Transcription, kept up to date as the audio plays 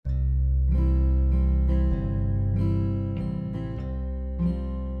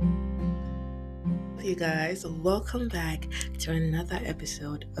you guys? Welcome back to another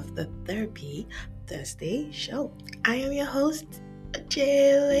episode of the Therapy Thursday show. I am your host,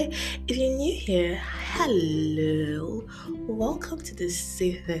 Jay. If you're new here, hello. Welcome to the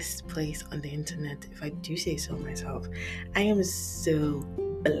safest place on the internet, if I do say so myself. I am so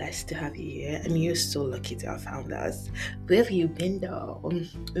blessed to have you here, and you're so lucky to have found us. Where have you been, though?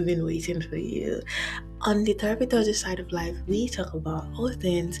 We've been waiting for you. On the Therapy Thursday side of life, we talk about all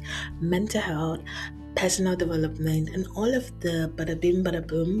things mental health, personal development, and all of the bada bing bada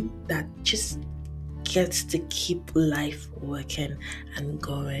boom that just gets to keep life working and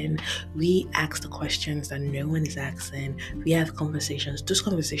going. We ask the questions that no one is asking. We have conversations, those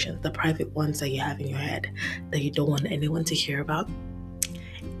conversations, the private ones that you have in your head that you don't want anyone to hear about.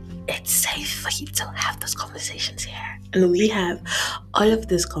 It's safe for you to have those conversations here. And we have all of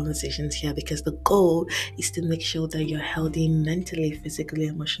these conversations here because the goal is to make sure that you're healthy mentally, physically,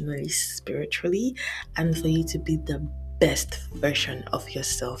 emotionally, spiritually, and for you to be the best version of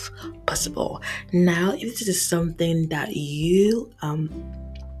yourself possible. Now, if this is something that you are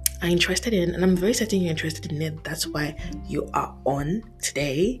interested in, and I'm very certain you're interested in it, that's why you are on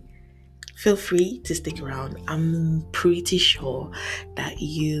today, feel free to stick around. I'm pretty sure that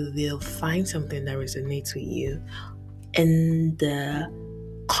you will find something that resonates with you in the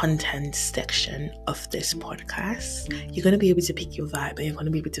content section of this podcast. You're going to be able to pick your vibe, and you're going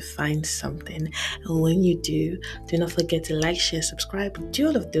to be able to find something. And when you do not forget to like, share, subscribe, do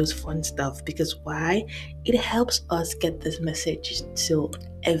all of those fun stuff, because why? It helps us get this message to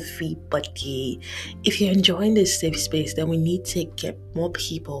everybody. If you're enjoying this safe space, then we need to get more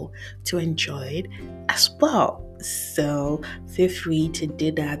people to enjoy it as well. So feel free to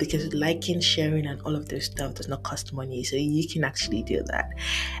do that, because liking, sharing, and all of this stuff does not cost money, so you can actually do that.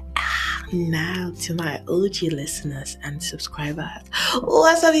 Now to my OG listeners and subscribers,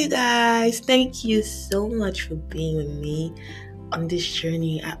 what's up, you guys? Thank you so much for being with me on this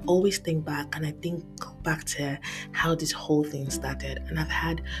journey. I always think back, and I think back to how this whole thing started, and I've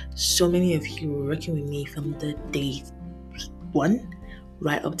had so many of you working with me from the day one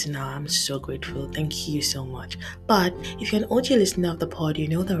right up to now. I'm so grateful. Thank you so much. But if you're an OG listener of the pod, you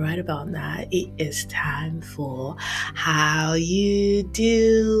know that right about now it is time for How You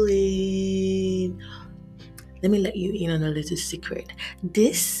Doing. Let me let you in on a little secret.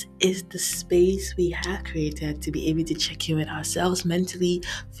 This is the space we have created to be able to check in with ourselves mentally,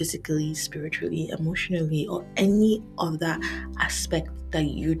 physically, spiritually, emotionally, or any other aspect that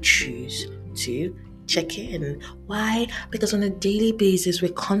you choose to check in. Why? Because on a daily basis,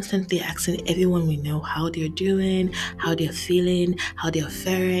 we're constantly asking everyone we know how they're doing, how they're feeling, how they're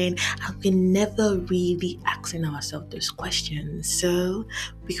faring, and we're never really asking ourselves those questions. So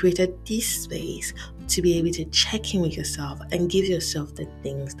we created this space to be able to check in with yourself and give yourself the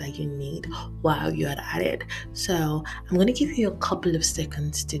things that you need while you're at it. So I'm going to give you a couple of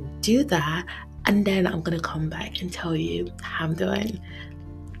seconds to do that, and then I'm going to come back and tell you how I'm doing.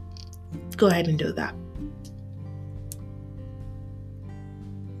 Go ahead and do that.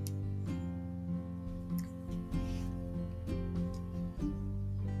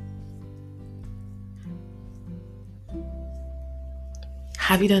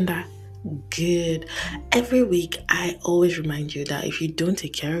 Have you done that? Good. Every week, I always remind you that if you don't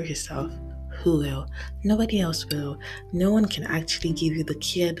take care of yourself, who will? Nobody else will. No one can actually give you the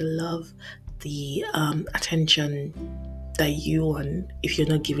care, the love, the attention that you want if you're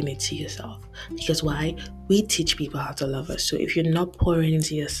not giving it to yourself. Because why? We teach people how to love us. So if you're not pouring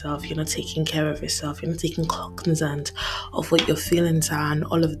into yourself, you're not taking care of yourself, you're not taking cognizance of what your feelings are and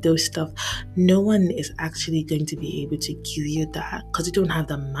all of those stuff, no one is actually going to be able to give you that, because you don't have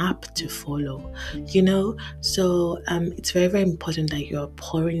the map to follow, So it's very, very important that you're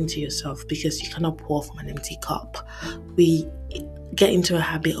pouring into yourself, because you cannot pour from an empty cup. We get into a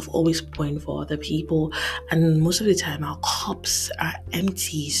habit of always pouring for other people, and most of the time our cups are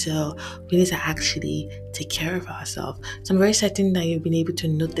empty, so we need to actually take care of ourselves. So I'm very certain that you've been able to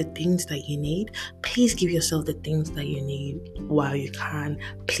note the things that you need. Please give yourself the things that you need while you can.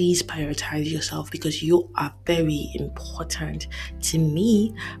 Please prioritize yourself, because you are very important to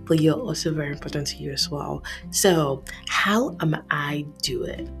me, but you're also very important to you as well. So how am I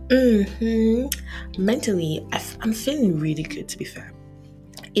doing? Mentally, I'm feeling really good, to be fair.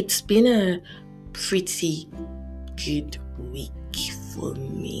 It's been a pretty good week for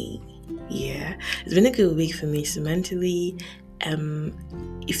me. Yeah, it's been a good week for me. So mentally,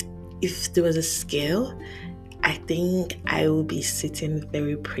 if there was a scale, I think I will be sitting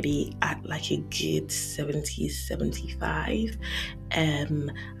very pretty at like a good 70, 75.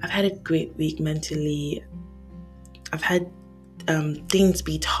 I've had a great week mentally. I've had things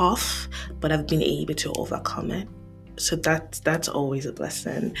be tough, but I've been able to overcome it. So that's always a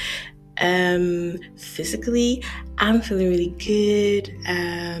blessing. Physically, I'm feeling really good.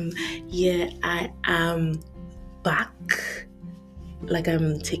 Yeah, I am back. Like,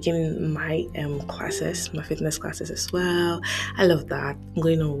 I'm taking my classes, my fitness classes as well. I love that. I'm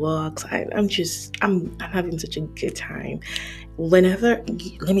going on walks. I'm having such a good time. Whenever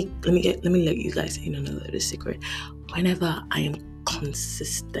let me let you guys in on a little secret. Whenever I am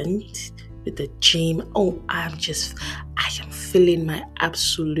consistent with the gym, I am feeling my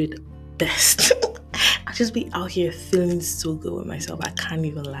absolute best. I just be out here feeling so good with myself. I can't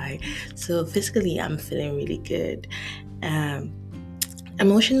even lie. So physically, I'm feeling really good.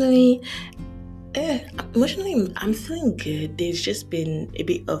 Emotionally, I'm feeling good. There's just been a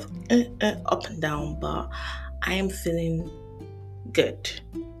bit of up and down, but I am feeling good.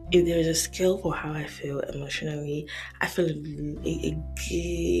 If there is a scale for how I feel emotionally, I feel a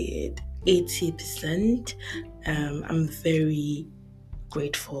good 80%. I'm very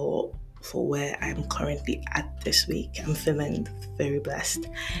grateful for where I'm currently at this week. I'm feeling very blessed.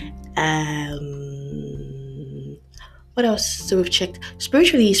 What else? So we've checked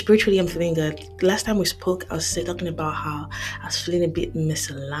spiritually I'm feeling good. Last time we spoke, I was talking about how I was feeling a bit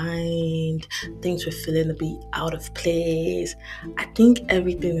misaligned, things were feeling a bit out of place. I think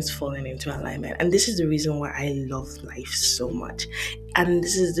everything is falling into alignment, and this is the reason why I love life so much. And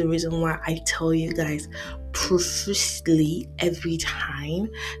this is the reason why I tell you guys profusely every time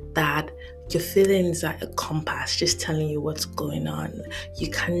that your feelings are a compass just telling you what's going on. You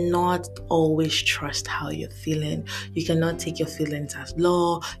cannot always trust how you're feeling. You cannot take your feelings as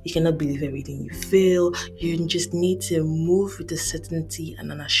law. You cannot believe everything you feel. You just need to move with a certainty and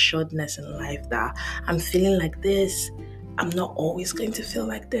an assuredness in life that I'm feeling like this. I'm not always going to feel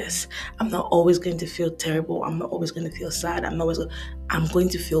like this. I'm not always going to feel terrible. I'm not always going to feel sad. I'm going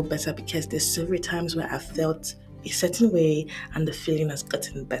to feel better, because there's several times where I felt a certain way and the feeling has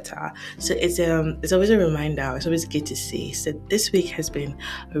gotten better. So it's always a reminder. It's always good to see. So this week has been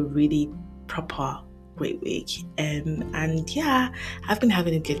a really proper great week, and yeah, I've been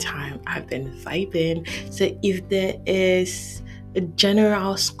having a good time. I've been vibing. So if there is a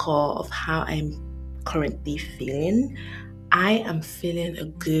general score of how I'm currently feeling, I am feeling a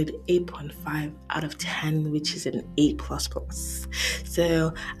good 8.5 out of 10, which is an A++.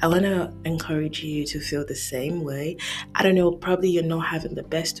 So I want to encourage you to feel the same way. I don't know, probably you're not having the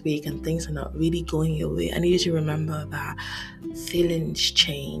best week and things are not really going your way. I need you to remember that feelings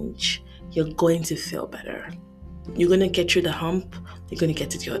change. You're going to feel better. You're going to get through the hump. You're going to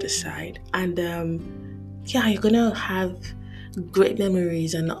get to the other side. And you're going to have great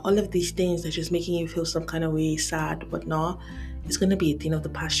memories, and all of these things that just making you feel some kind of way, sad, whatnot, it's going to be a thing of the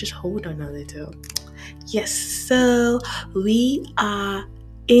past. Just hold on a little. Yes, so we are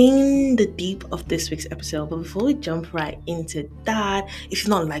in the deep of this week's episode, but before we jump right into that, if you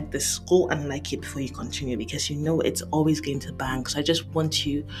not like this, go and like it before you continue, because you know it's always going to bang. So I just want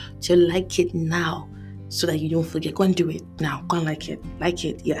you to like it now, so that you don't forget. Go and do it now. Go and like it. Like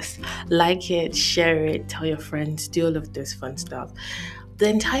it, yes. Like it, share it, tell your friends, do all of this fun stuff. The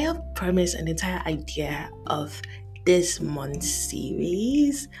entire premise and the entire idea of this month's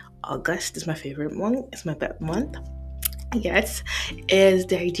series, August is my favorite month. It's my best month. Yes, is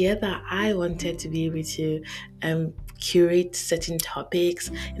the idea that I wanted to be able to curate certain topics.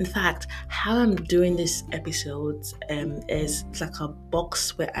 In fact, how I'm doing this episodes is like a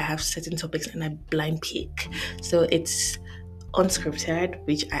box where I have certain topics and I blind pick. So it's unscripted,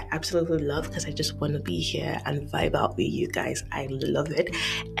 which I absolutely love, because I just want to be here and vibe out with you guys. I love it.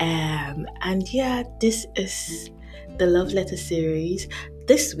 And yeah, this is the love letter series.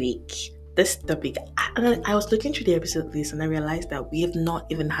 This week, this topic, I was looking through the episode list and I realized that we have not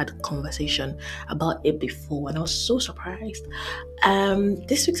even had a conversation about it before, and I was so surprised.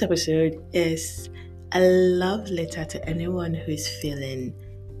 This week's episode is a love letter to anyone who is feeling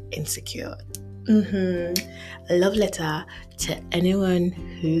insecure. A love letter to anyone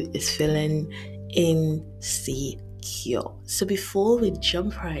who is feeling insecure. So before we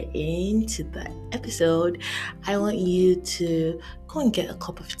jump right into the episode, I want you to go and get a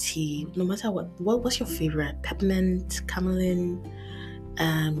cup of tea, no matter what's your favorite: peppermint, chamomile,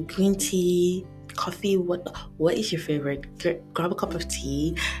 green tea, coffee. What is your favorite? Grab a cup of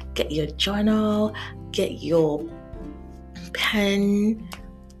tea, get your journal, get your pen.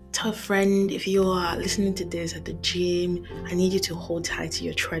 Tell a friend, if you are listening to this at the gym, I need you to hold tight to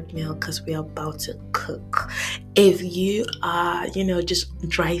your treadmill, because we're about to cook. If you are, just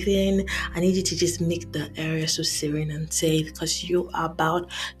driving, I need you to just make the area so serene and safe, because you are about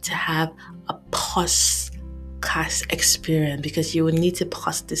to have a pause podcast experience because you will need to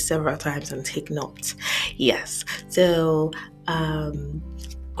pause this several times and take notes. Yes. So um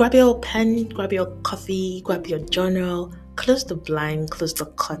grab your pen, grab your coffee, grab your journal, close the blind, close the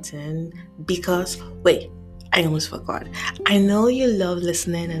curtain because wait, I almost forgot. I know you love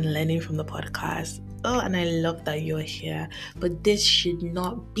listening and learning from the podcast. Oh, and I love that you're here, but this should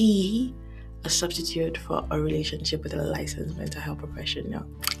not be a substitute for a relationship with a licensed mental health professional.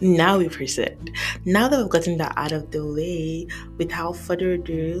 Now we proceed. Now that we've gotten that out of the way, without further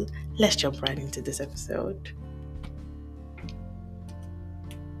ado, let's jump right into this episode.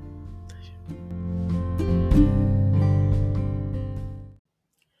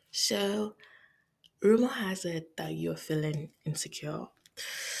 So, rumor has it that you're feeling insecure.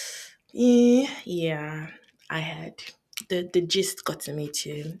 Yeah, I had. The gist got to me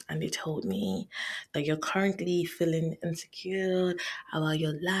too, and they told me that you're currently feeling insecure about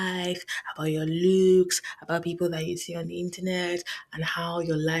your life, about your looks, about people that you see on the internet, and how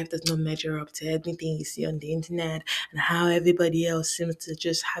your life does not measure up to anything you see on the internet, and how everybody else seems to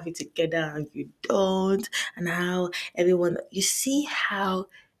just have it together and you don't, and how everyone, you see how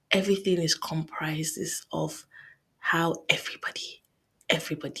everything is comprises of how everybody,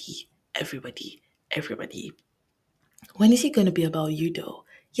 everybody, everybody. When is it going to be about you though?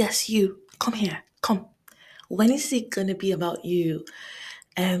 Yes, you. Come here. Come. When is it going to be about you?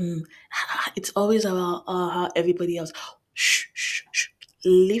 Um, it's always about how everybody else. Shh, shh, shh.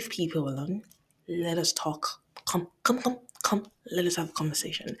 Leave people alone. Let us talk. Come, come, come, come. Let us have a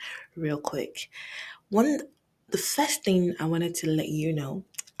conversation real quick. One, the first thing I wanted to let you know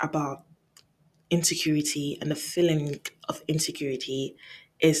about insecurity and the feeling of insecurity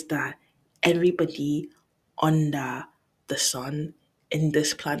is that everybody under the sun in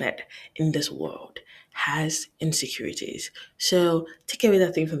this planet, in this world, has insecurities. So take away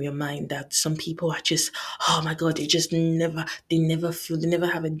that thing from your mind that some people are just, oh my god, they never feel, they never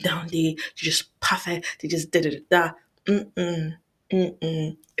have a down day, they're just perfect, they just da da da da. Mm-mm,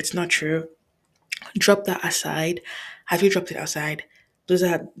 mm-mm. It's not true. Drop that aside. Have you dropped it aside? Those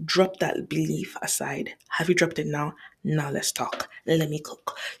are drop that belief aside. Have you dropped it now? Now let's talk. Let me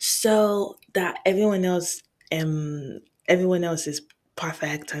cook. So that everyone else is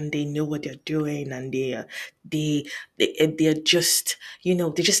perfect and they know what they're doing and they they're just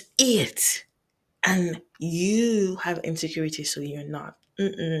they just eat and you have insecurity, so you're not.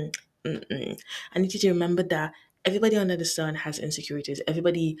 Mm-mm, mm-mm. I need you to remember that everybody under the sun has insecurities.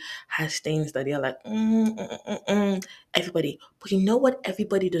 Everybody has things that they're like, everybody. But you know what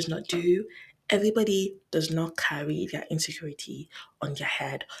everybody does not do? Everybody does not carry their insecurity on their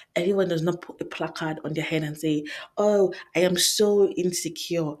head. Everyone does not put a placard on their head and say, oh, I am so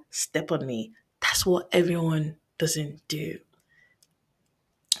insecure, step on me. That's what everyone doesn't do.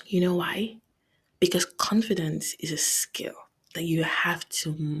 You know why? Because confidence is a skill that you have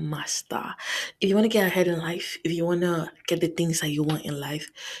to master. If you want to get ahead in life, if you want to get the things that you want in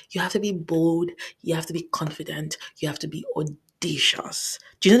life, you have to be bold, you have to be confident, you have to be audacious.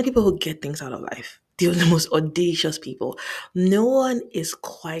 Do you know the people who get things out of life? They're the most audacious people. No one is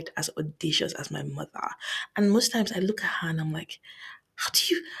quite as audacious as my mother. And most times I look at her and I'm like, how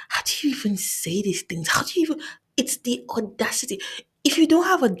do you even say these things? How do you even it's the audacity. If you don't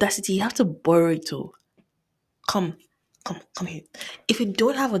have audacity, you have to borrow it too. Come, come here. If you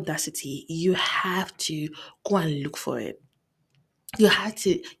don't have audacity, you have to go and look for it. You have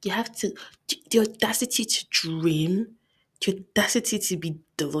to the audacity to dream, the audacity to be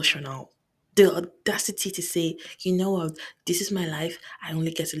delusional, the audacity to say, you know what, this is my life. I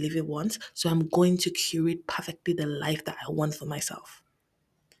only get to live it once, so I'm going to curate perfectly the life that I want for myself.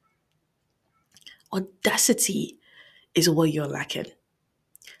 Audacity is what you're lacking.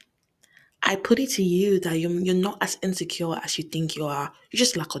 I put it to you that you're not as insecure as you think you are. You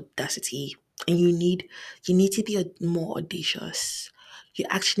just lack audacity, and you need to be more audacious. You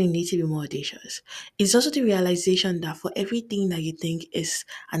actually need to be more audacious. It's also the realization that for everything that you think is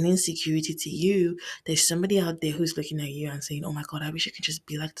an insecurity to you, there's somebody out there who's looking at you and saying, "Oh my god, I wish I could just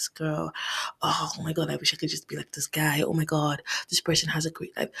be like this girl. Oh my god, I wish I could just be like this guy. Oh my god, this person has a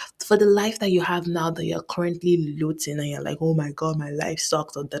great life." For the life that you have now that you're currently looting and you're like, "Oh my god, my life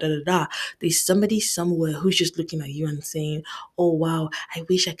sucks," or da da da da, there's somebody somewhere who's just looking at you and saying, oh wow, I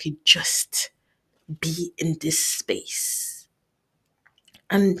wish I could just be in this space.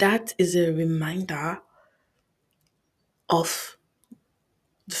 And that is a reminder of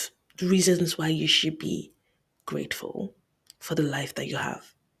the reasons why you should be grateful for the life that you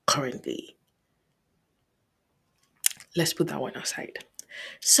have currently. Let's put that one aside.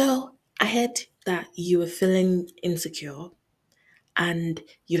 So I heard that you were feeling insecure and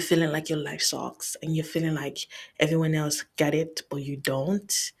you're feeling like your life sucks and you're feeling like everyone else got it but you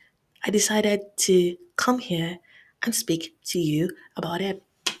don't, I decided to come here and speak to you about it.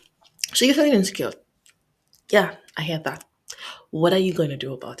 So you're feeling insecure. Yeah, I hear that. What are you going to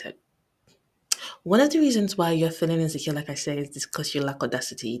do about it? One of the reasons why you're feeling insecure, like I said, is because you lack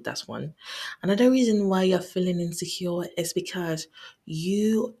audacity. That's one. Another reason why you're feeling insecure is because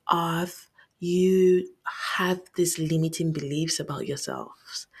you have you have these limiting beliefs about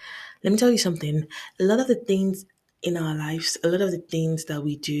yourselves. Let me tell you something. A lot of the things in our lives, a lot of the things that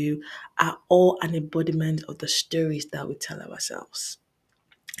we do are all an embodiment of the stories that we tell ourselves.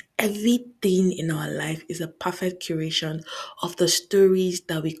 Everything in our life is a perfect curation of the stories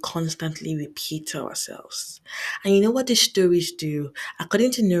that we constantly repeat to ourselves. And you know what these stories do?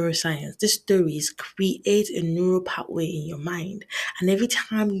 According to neuroscience, these stories create a neural pathway in your mind. And every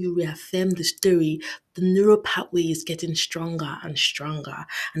time you reaffirm the story, the neural pathway is getting stronger and stronger.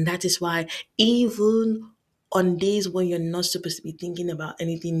 And that is why even on days when you're not supposed to be thinking about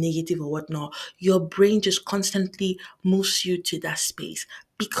anything negative or whatnot, your brain just constantly moves you to that space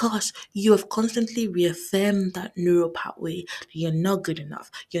because you have constantly reaffirmed that neural pathway. You're not good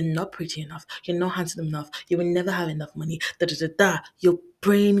enough. You're not pretty enough. You're not handsome enough. You will never have enough money. Da da da da. Your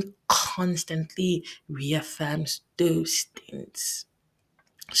brain constantly reaffirms those things.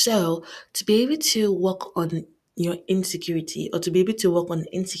 So, to be able to work on your insecurity or to be able to work on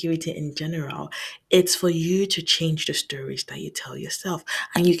insecurity in general, it's for you to change the stories that you tell yourself.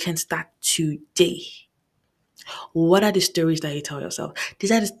 And you can start today. What are the stories that you tell yourself?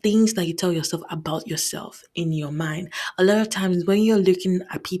 These are the things that you tell yourself about yourself in your mind. A lot of times when you're looking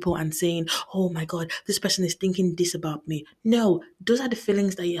at people and saying, oh my God, this person is thinking this about me. No, those are the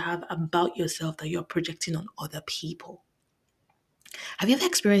feelings that you have about yourself that you're projecting on other people. Have you ever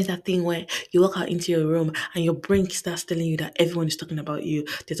experienced that thing where you walk out into your room and your brain starts telling you that everyone is talking about you?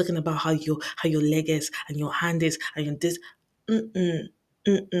 They're talking about how your leg is and your hand is and your this. Mm-mm.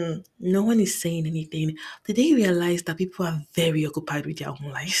 Mm-mm. No one is saying anything. Did they realize that people are very occupied with their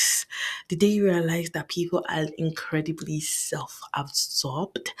own lives? Did they realize that people are incredibly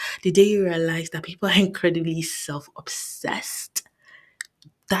self-absorbed? Did they realize that people are incredibly self-obsessed?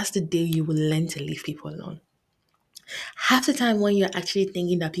 That's the day you will learn to leave people alone. Half the time when you're actually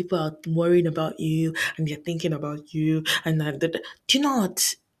thinking that people are worrying about you and they're thinking about you and do you know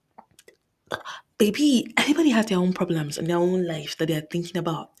what? Baby, everybody has their own problems and their own lives that they're thinking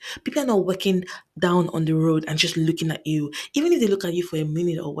about. People are not walking down on the road and just looking at you. Even if they look at you for a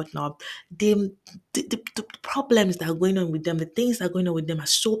minute or whatnot, they, the problems that are going on with them, the things that are going on with them are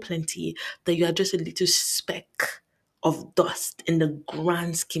so plenty that you are just a little speck of dust in the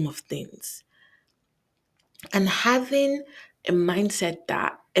grand scheme of things. And having a mindset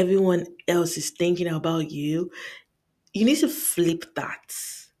that everyone else is thinking about you need to flip that.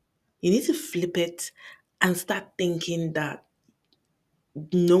 You need to flip it and start thinking that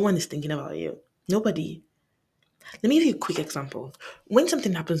no one is thinking about you. Nobody. Let me give you a quick example. When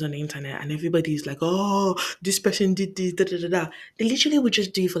something happens on the internet and everybody is like, oh, this person did this, da da da da, they literally will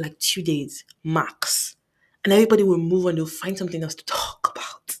just do it for like 2 days, max. And everybody will move on, they'll find something else to talk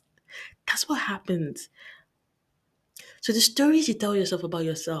about. That's what happens. So the stories you tell yourself about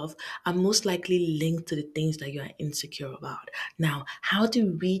yourself are most likely linked to the things that you are insecure about. Now, how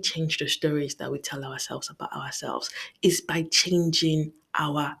do we change the stories that we tell ourselves about ourselves? Is by changing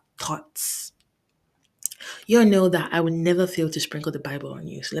our thoughts. You all know that I would never fail to sprinkle the Bible on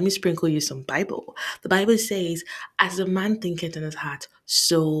you. So let me sprinkle you some Bible. The Bible says, as a man thinketh in his heart,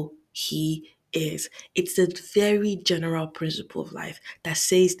 so he is. It's a very general principle of life that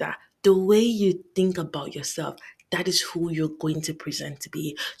says that the way you think about yourself, that is who you're going to present to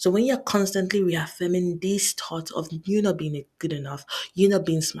be. So when you're constantly reaffirming these thoughts of you not being good enough, you not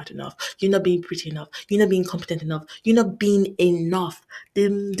being smart enough, you not being pretty enough, you not being competent enough, you not being enough, the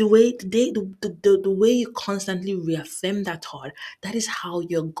way you constantly reaffirm that thought, that is how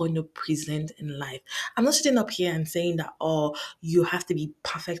you're going to present in life. I'm not sitting up here and saying that, oh, you have to be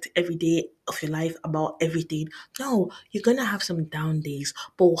perfect every day of your life about everything. No, you're gonna have some down days,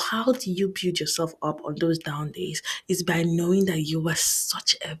 but how do you build yourself up on those down days is by knowing that you are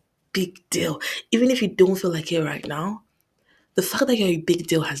such a big deal. Even if you don't feel like it right now, the fact that you're a big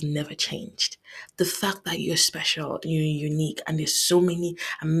deal has never changed. The fact that you're special, you're unique, and there's so many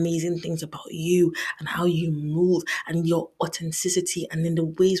amazing things about you and how you move and your authenticity and in the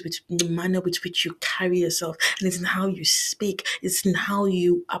ways which the manner with which you carry yourself and it's in how you speak, it's in how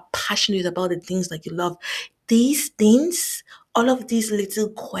you are passionate about the things that you love. These things, all of these little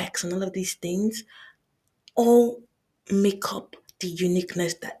quirks and all of these things all make up the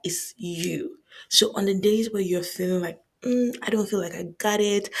uniqueness that is you. So on the days where you're feeling like I don't feel like I got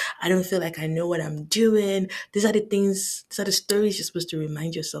it. I don't feel like I know what I'm doing. These are the stories you're supposed to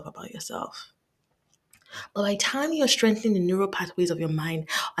remind yourself about yourself. But by the time you're strengthening the neural pathways of your mind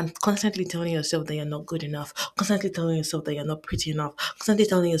and constantly telling yourself that you're not good enough, constantly telling yourself that you're not pretty enough, constantly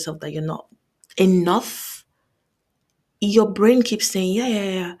telling yourself that you're not enough, your brain keeps saying, yeah, yeah,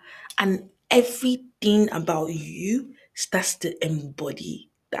 yeah. And everything about you starts to embody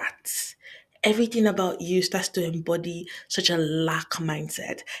that. Everything about you starts to embody such a lack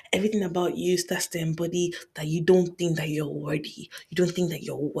mindset. Everything about you starts to embody that you don't think that you're worthy. You don't think that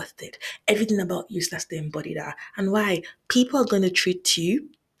you're worth it. Everything about you starts to embody that. And why? People are going to treat you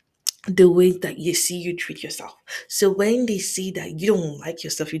the way that you see you treat yourself. So when they see that you don't like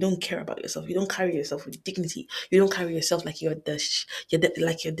yourself, you don't care about yourself, you don't carry yourself with dignity, you don't carry yourself like you're the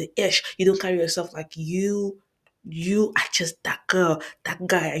ish, you don't carry yourself like you are just that girl, that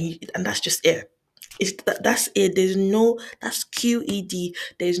guy, and that's just it. That's it. There's no that's QED.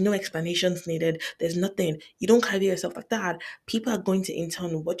 There's no explanations needed. There's nothing. You don't carry yourself like that. People are going to in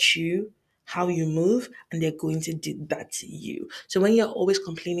turn watch you, how you move, and they're going to do that to you. So when you're always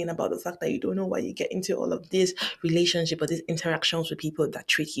complaining about the fact that you don't know why you get into all of this relationship or these interactions with people that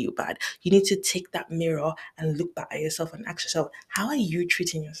treat you bad, you need to take that mirror and look back at yourself and ask yourself, how are you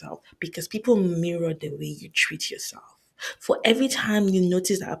treating yourself? Because people mirror the way you treat yourself. For every time you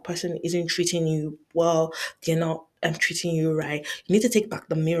notice that a person isn't treating you well, they're not treating you right, you need to take back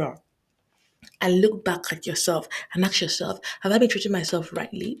the mirror and look back at yourself and ask yourself, have I been treating myself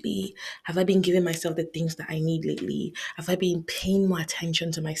right lately? Have I been giving myself the things that I need lately? Have I been paying more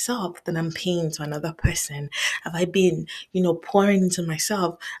attention to myself than I'm paying to another person? Have I been, pouring into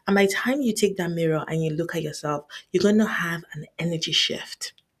myself? And by the time you take that mirror and you look at yourself, you're going to have an energy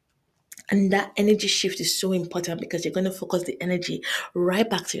shift. And that energy shift is so important because you're going to focus the energy right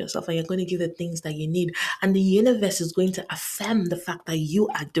back to yourself and you're going to give the things that you need. And the universe is going to affirm the fact that you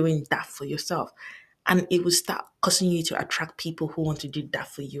are doing that for yourself. And it will start causing you to attract people who want to do that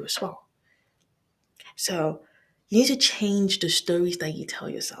for you as well. So you need to change the stories that you tell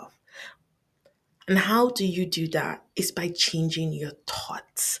yourself. And how do you do that? Is by changing your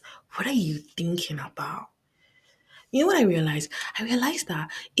thoughts. What are you thinking about? You know what I realized? I realized that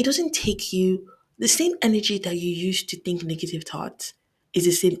it doesn't take you the same energy that you use to think negative thoughts is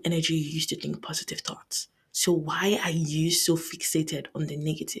the same energy you use to think positive thoughts. So why are you so fixated on the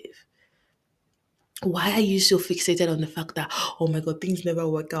negative? Why are you so fixated on the fact that, oh my God, things never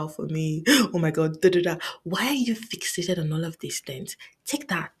work out for me? Oh my God, da da da. Why are you fixated on all of these things? Take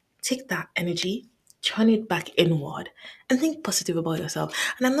that energy, turn it back inward, and think positive about yourself.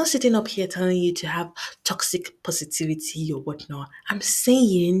 And I'm not sitting up here telling you to have toxic positivity or whatnot. I'm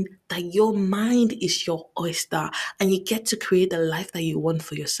saying that your mind is your oyster and you get to create the life that you want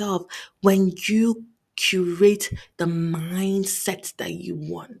for yourself when you curate the mindset that you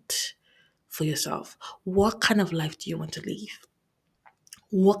want for yourself. What kind of life do you want to live?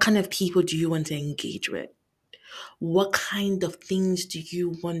 What kind of people do you want to engage with? What kind of things do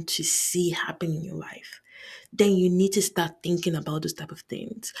you want to see happen in your life? Then you need to start thinking about those type of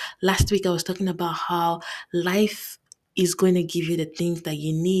things. Last week I was talking about how life is going to give you the things that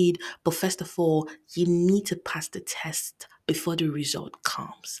you need, but first of all, you need to pass the test before the result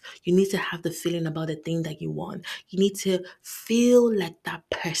comes. You need to have the feeling about the thing that you want. You need to feel like that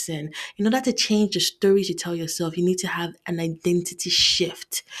person. In order to change the stories you tell yourself, you need to have an identity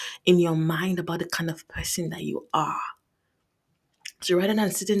shift in your mind about the kind of person that you are. So rather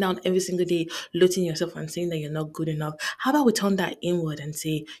than sitting down every single day, loading yourself and saying that you're not good enough, how about we turn that inward and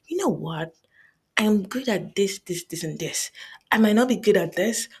say, you know what? I'm good at this, and this. I might not be good at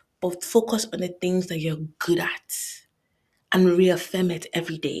this, but focus on the things that you're good at and reaffirm it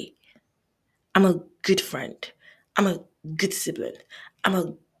every day. I'm a good friend. I'm a good sibling. I'm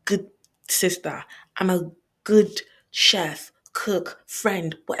a good sister. I'm a good chef, cook,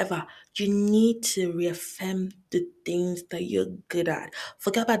 friend, whatever. You need to reaffirm the things that you're good at.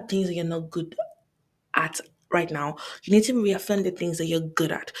 Forget about things that you're not good at right now. You need to reaffirm the things that you're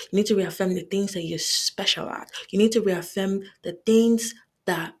good at. You need to reaffirm the things that you're special at. You need to reaffirm the things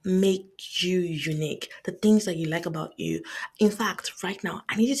that make you unique, the things that you like about you. In fact, right now,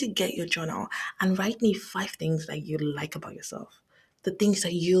 I need you to get your journal and write me 5 things that you like about yourself. The things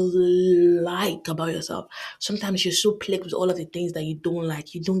that you like about yourself. Sometimes you're so plagued with all of the things that you don't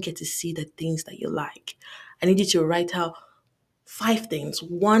like, you don't get to see the things that you like. I need you to write out 5 things.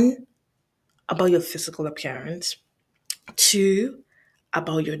 One, about your physical appearance. Two,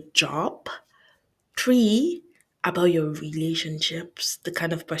 about your job. Three, about your relationships, the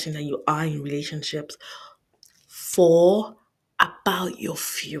kind of person that you are in relationships. Four, about your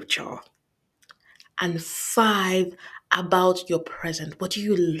future. And five, about your present. What do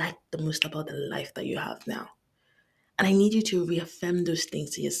you like the most about the life that you have now? And I need you to reaffirm those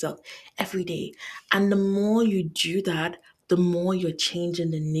things to yourself every day. And the more you do that, the more you're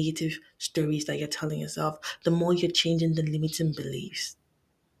changing the negative stories that you're telling yourself, the more you're changing the limiting beliefs.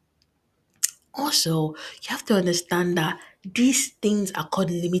 Also, you have to understand that these things are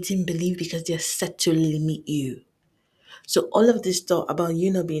called limiting belief because they're set to limit you. So all of this stuff about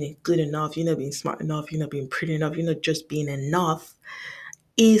you not being good enough, you not being smart enough, you not being pretty enough, you not just being enough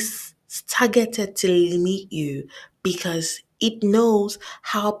is targeted to limit you because it knows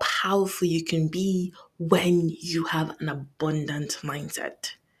how powerful you can be when you have an abundant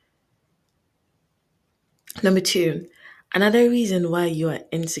mindset. Number two, another reason why you are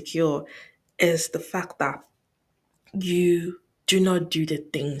insecure is the fact that you do not do the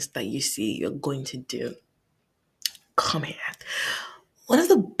things that you see you're going to do. Come here. One of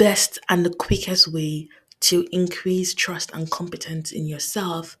the best and the quickest way to increase trust and competence in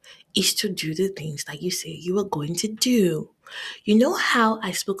yourself is to do the things that you say you are going to do. You know how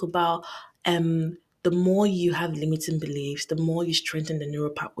I spoke about the more you have limiting beliefs, the more you strengthen the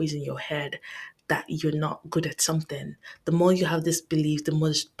neural pathways in your head that you're not good at something. The more you have this belief, the more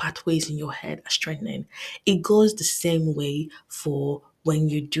the pathways in your head are strengthening. It goes the same way for when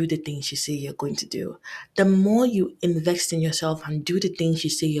you do the things you say you're going to do. The more you invest in yourself and do the things you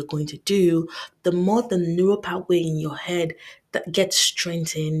say you're going to do, the more the neural pathway in your head that gets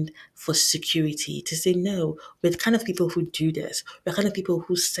strengthened for security to say, no, we're the kind of people who do this. We're the kind of people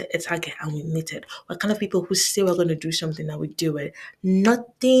who set a target and we meet it. We're the kind of people who say we're going to do something and we do it.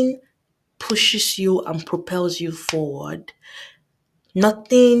 Nothing pushes you and propels you forward.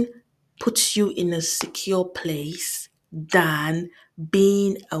 Nothing puts you in a secure place than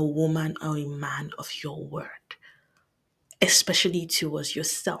being a woman or a man of your word, especially towards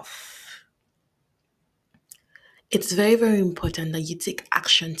yourself. It's very, very important that you take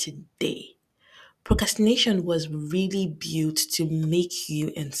action today. Procrastination was really built to make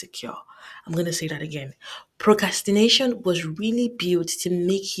you insecure. I'm going to say that again. Procrastination was really built to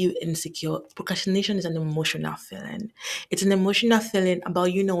make you insecure. Procrastination is an emotional feeling. It's an emotional feeling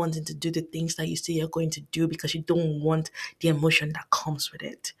about you not wanting to do the things that you say you're going to do because you don't want the emotion that comes with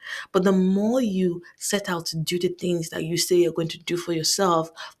it. But the more you set out to do the things that you say you're going to do for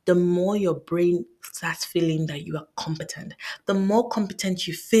yourself, the more your brain starts feeling that you are competent. The more competent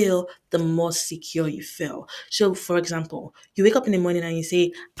you feel, the more secure you feel. So, for example, you wake up in the morning and you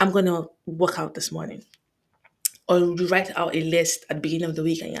say, I'm going to work out this morning. Or you write out a list at the beginning of the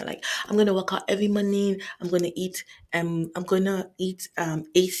week and you're like, I'm gonna work out every morning, I'm gonna eat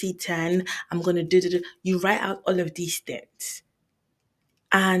AC10, I'm gonna do. You write out all of these things.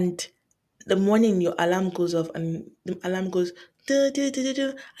 And the morning your alarm goes off and the alarm goes and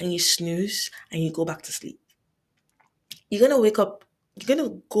you snooze and you go back to sleep. You're gonna wake up, you're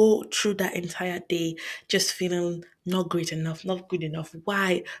gonna go through that entire day just feeling not great enough, not good enough.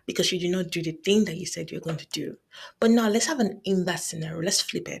 Why? Because you did not do the thing that you said you're going to do. But now let's have an inverse scenario. Let's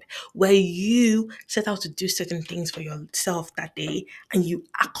flip it. Where you set out to do certain things for yourself that day and you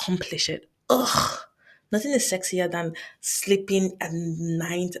accomplish it. Ugh. Nothing is sexier than sleeping at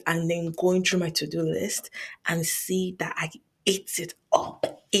night and then going through my to-do list and see that I ate it up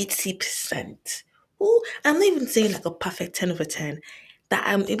 80%. Oh, I'm not even saying like a perfect 10 over 10. That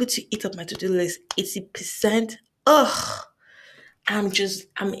I'm able to eat up my to-do list 80%. Ugh. I'm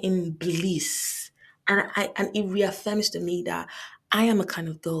in bliss. And it reaffirms to me that I am a kind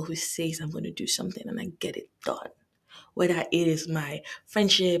of girl who says I'm gonna do something and I get it done. Whether it is my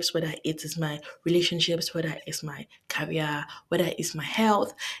friendships, whether it is my relationships, whether it's my career, whether it's my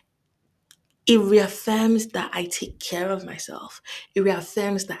health, it reaffirms that I take care of myself. It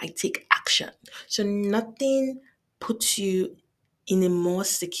reaffirms that I take action. So nothing puts you in a more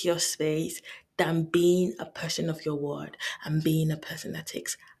secure space than being a person of your word and being a person that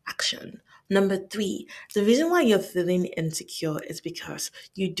takes action. Number three, the reason why you're feeling insecure is because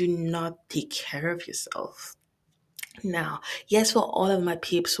you do not take care of yourself. Now, yes, for all of my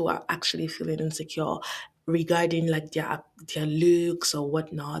peeps who are actually feeling insecure regarding like their looks or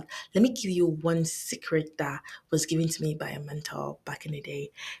whatnot, let me give you one secret that was given to me by a mentor back in the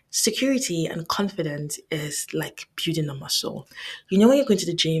day. Security and confidence is like building a muscle. You know when you're going to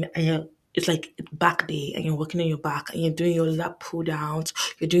the gym and it's like back day and you're working on your back and you're doing your lat pull downs,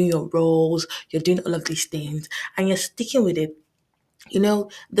 you're doing your rolls, you're doing all of these things and you're sticking with it. You know,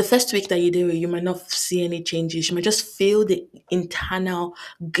 the first week that you do it, you might not see any changes. You might just feel the internal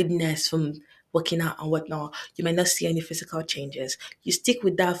goodness from working out and whatnot, you might not see any physical changes. You stick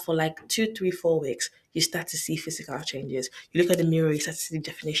with that for like 2, 3, 4 weeks, you start to see physical changes. You look at the mirror, you start to see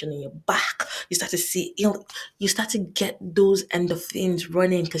definition in your back. You start to see, you start to get those endorphins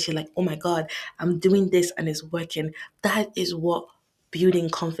running because you're like, oh my God, I'm doing this and it's working. That is what building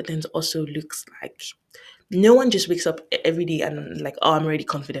confidence also looks like. No one just wakes up every day and like, oh, I'm already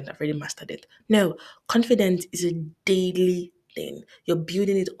confident. I've already mastered it. No, confidence is a daily thing. You're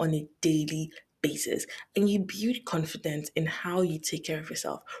building it on a daily basis. And you build confidence in how you take care of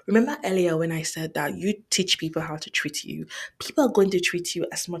yourself. Remember earlier when I said that you teach people how to treat you, people are going to treat you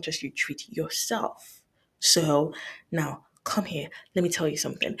as much as you treat yourself. So now, come here. Let me tell you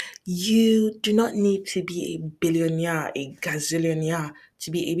something. You do not need to be a billionaire, a gazillionaire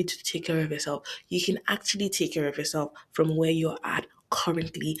to be able to take care of yourself. You can actually take care of yourself from where you're at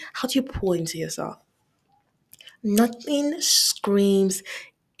currently. How do you pour into yourself? Nothing screams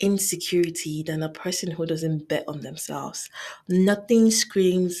insecurity than a person who doesn't bet on themselves. Nothing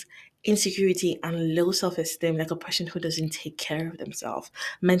screams insecurity and low self esteem like a person who doesn't take care of themselves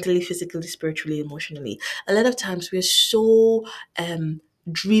mentally, physically, spiritually, emotionally. A lot of times we're so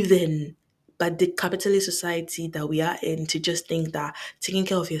driven by the capitalist society that we are in to just think that taking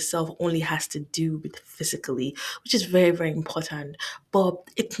care of yourself only has to do with physically, which is very, very important. But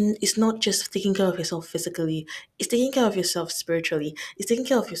it's not just taking care of yourself physically, it's taking care of yourself spiritually. It's taking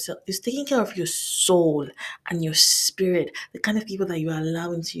care of yourself. It's taking care of your soul and your spirit. The kind of people that you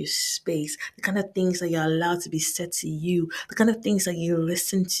allow into your space. The kind of things that you're allowed to be said to you. The kind of things that you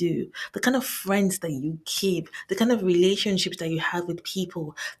listen to. The kind of friends that you keep. The kind of relationships that you have with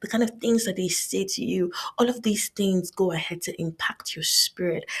people. The kind of things that they say to you. All of these things go ahead to impact your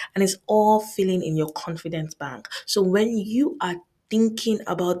spirit, and it's all filling in your confidence bank. So when you are thinking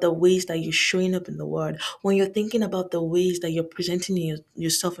about the ways that you're showing up in the world, when you're thinking about the ways that you're presenting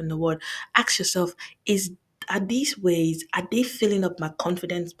yourself in the world, ask yourself, is are these ways, are they filling up my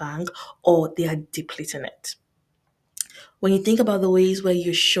confidence bank or they are depleting it? When you think about the ways where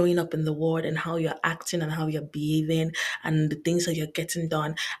you're showing up in the world and how you're acting and how you're behaving and the things that you're getting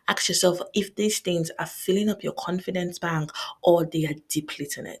done, ask yourself if these things are filling up your confidence bank or they are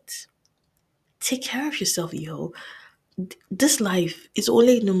depleting it. Take care of yourself, yo. This life is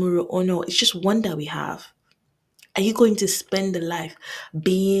only numero uno. It's just one that we have. Are you going to spend the life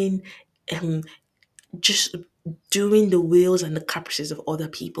being um just doing the wills and the caprices of other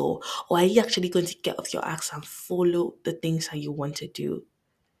people? Or are you actually going to get off your ass and follow the things that you want to do?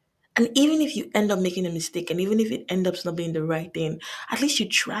 And even if you end up making a mistake and even if it ends up not being the right thing, at least you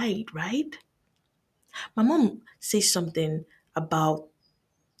tried, right? My mom says something about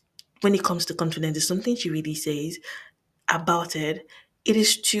when it comes to confidence, there's something she really says about it. It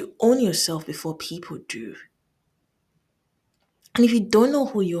is to own yourself before people do. And if you don't know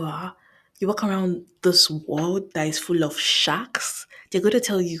who you are, you walk around this world that is full of sharks. They're going to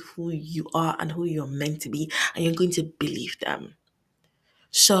tell you who you are and who you're meant to be, and you're going to believe them.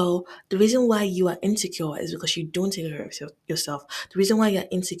 So, the reason why you are insecure is because you don't take care of yourself. The reason why you're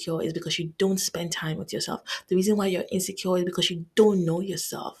insecure is because you don't spend time with yourself. The reason why you're insecure is because you don't know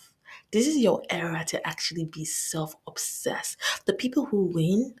yourself. This is your era to actually be self obsessed. The people who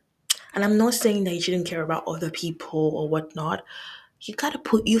win, and I'm not saying that you shouldn't care about other people or whatnot, you gotta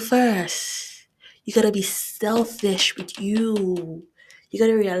put you first. You gotta be selfish with you. You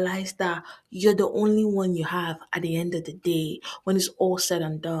gotta realize that you're the only one you have at the end of the day. When it's all said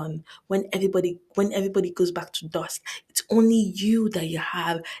and done, when everybody goes back to dust, it's only you that you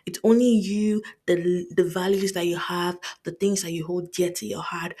have. It's only you, the values that you have, the things that you hold dear to your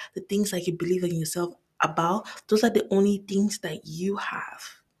heart, the things that you believe in yourself about. Those are the only things that you have.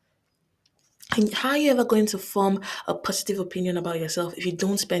 And how are you ever going to form a positive opinion about yourself if you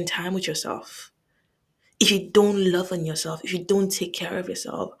don't spend time with yourself? If you don't love on yourself, if you don't take care of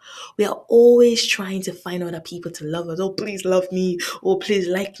yourself? We are always trying to find other people to love us. Oh, please love me. Oh, please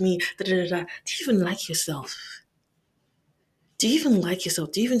like me. Da, da, da, da. Do you even like yourself? Do you even like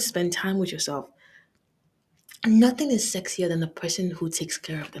yourself? Do you even spend time with yourself? And nothing is sexier than a person who takes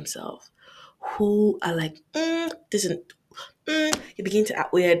care of themselves, who are like, this isn't, you begin to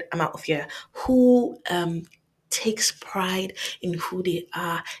act weird, I'm out of here. Who takes pride in who they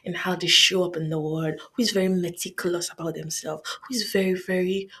are and how they show up in the world, who is very meticulous about themselves, who is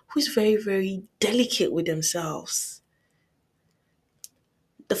very, very delicate with themselves.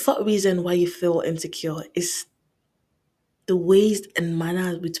 The first reason why you feel insecure is the ways and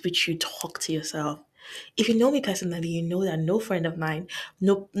manner with which you talk to yourself. If you know me personally, you know that no friend of mine,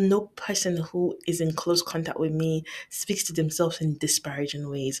 no person who is in close contact with me speaks to themselves in disparaging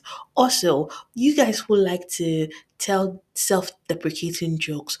ways. Also, you guys who like to tell self-deprecating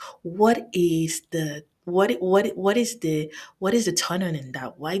jokes, what is the turn on in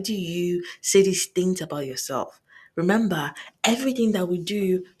that? Why do you say these things about yourself? Remember, everything that we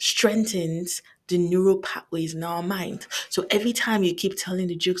do strengthens the neural pathways in our mind. So every time you keep telling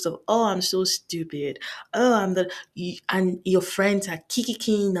the jokes of, oh, I'm so stupid, oh, and your friends are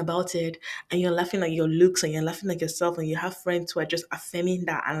kikiking about it, and you're laughing at your looks and you're laughing at yourself, and you have friends who are just affirming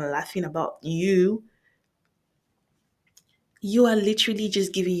that and laughing about you, you are literally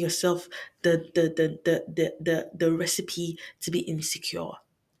just giving yourself the recipe to be insecure.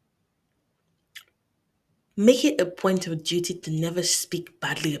 Make it a point of duty to never speak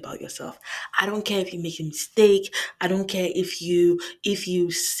badly about yourself. I don't care if you make a mistake. I don't care if you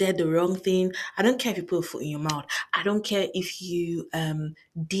said the wrong thing. I don't care if you put a foot in your mouth. I don't care if you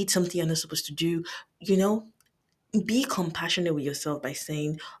did something you're not supposed to do. You know, be compassionate with yourself by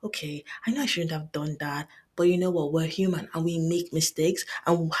saying, okay, I know I shouldn't have done that, but you know what, we're human and we make mistakes,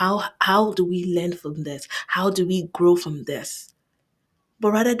 and how do we learn from this? How do we grow from this?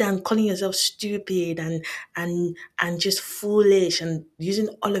 But rather than calling yourself stupid and just foolish and using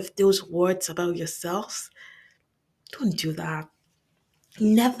all of those words about yourself, don't do that.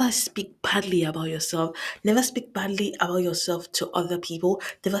 Never speak badly about yourself. Never speak badly about yourself to other people.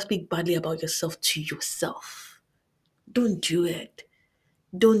 Never speak badly about yourself to yourself. Don't do it.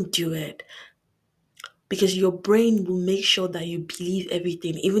 Don't do it. Because your brain will make sure that you believe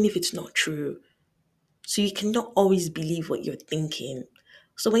everything, even if it's not true. So you cannot always believe what you're thinking.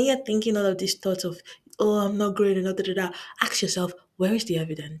 So when you're thinking all of these thoughts of, oh, I'm not great enough, da, da, da, ask yourself, where is the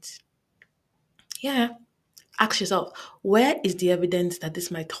evidence? Yeah. Ask yourself, where is the evidence that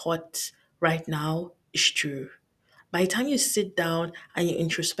this my thought right now is true? By the time you sit down and you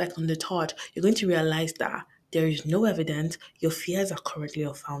introspect on the thought, you're going to realize that there is no evidence, your fears are currently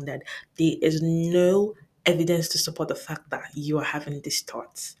unfounded. There is no evidence to support the fact that you are having these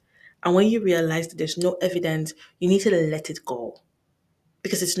thoughts. And when you realize that there's no evidence, you need to let it go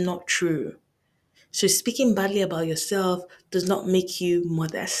because it's not true. So speaking badly about yourself does not make you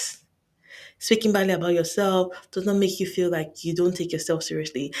modest. Speaking badly about yourself does not make you feel like you don't take yourself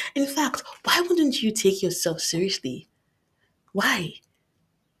seriously. In fact, why wouldn't you take yourself seriously? Why?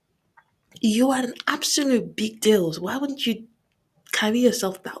 You are an absolute big deal. So why wouldn't you carry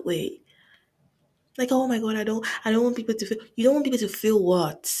yourself that way? Like, oh my god, I don't want people to feel, you don't want people to feel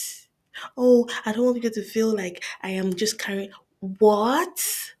what? Oh, I don't want people to feel like I am just carrying what?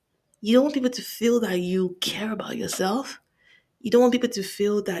 You don't want people to feel that you care about yourself. You don't want people to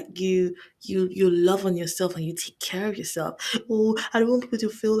feel that you love on yourself and you take care of yourself. Oh, I don't want people to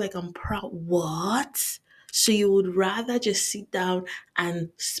feel like I'm proud. What? So you would rather just sit down and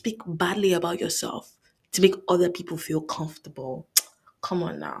speak badly about yourself to make other people feel comfortable. Come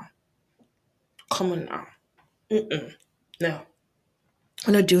on now. Come on now. Mm-mm. No,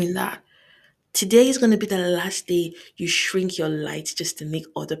 we're not doing that. Today is going to be the last day you shrink your light just to make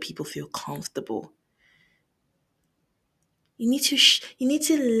other people feel comfortable. You need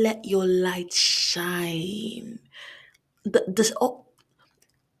to let your light shine. This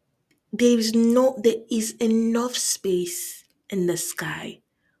there is enough space in the sky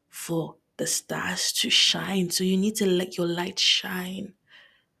for the stars to shine. So you need to let your light shine.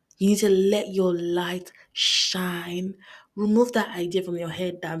 You need to let your light shine. Remove that idea from your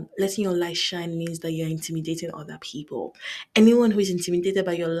head that letting your light shine means that you're intimidating other people. Anyone who is intimidated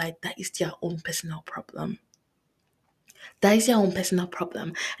by your light, that is their own personal problem. That is your own personal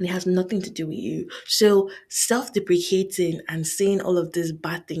problem and it has nothing to do with you. So, self deprecating and saying all of these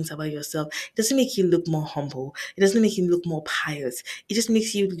bad things about yourself doesn't make you look more humble. It doesn't make you look more pious. It just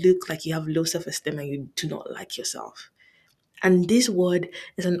makes you look like you have low self esteem and you do not like yourself. And this word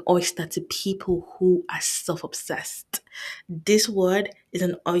is an oyster to people who are self obsessed. This word is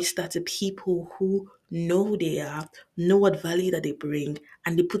an oyster to people who know who they are, know what value that they bring,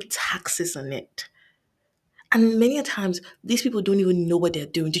 and they put taxes on it. And many a times, these people don't even know what they're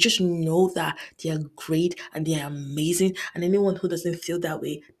doing. They just know that they are great and they are amazing. And anyone who doesn't feel that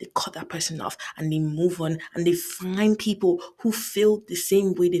way, they cut that person off and they move on and they find people who feel the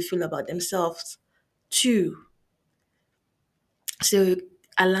same way they feel about themselves too. So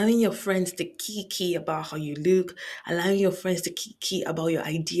allowing your friends to key about how you look, allowing your friends to key about your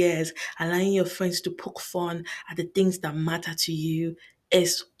ideas, allowing your friends to poke fun at the things that matter to you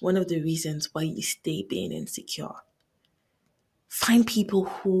is one of the reasons why you stay being insecure. Find people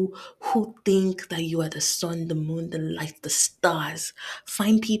who think that you are the sun, the moon, the light, the stars.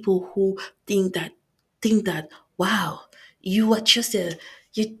 Find people who think that think that, wow, you are just a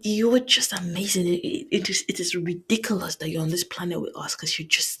you were just amazing. It is ridiculous that you're on this planet with us because you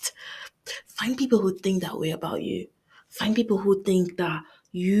just find people who think that way about you. Find people who think that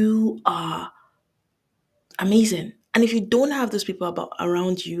you are amazing. And if you don't have those people about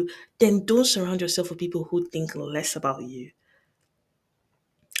around you, then don't surround yourself with people who think less about you.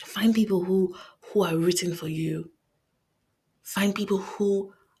 Find people who are rooting for you. Find people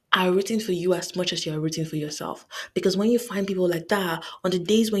who are rooting for you as much as you're rooting for yourself. Because when you find people like that, on the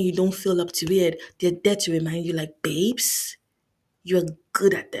days when you don't feel up to it, they're there to remind you, like, babes, you're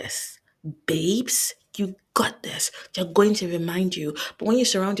good at this. Babes, you got this. They're going to remind you. But when you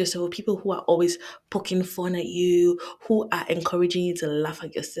surround yourself with people who are always poking fun at you, who are encouraging you to laugh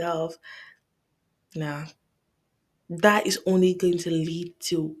at yourself, nah, that is only going to lead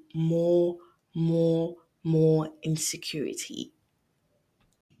to more, more insecurity.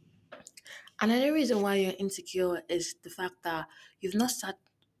 Another reason why you're insecure is the fact that you've not sat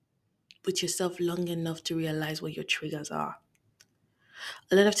with yourself long enough to realize what your triggers are.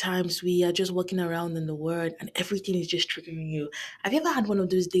 A lot of times we are just walking around in the world and everything is just triggering you. Have you ever had one of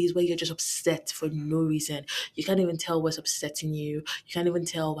those days where you're just upset for no reason? You can't even tell what's upsetting you. You can't even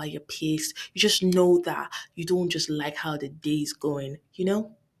tell why you're pissed. You just know that you don't just like how the day is going, you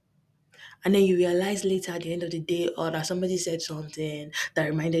know? And then you realize later at the end of the day, or that somebody said something that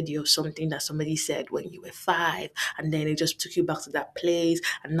reminded you of something that somebody said when you were five, and then it just took you back to that place,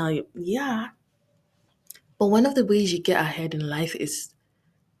 and now yeah. But one of the ways you get ahead in life is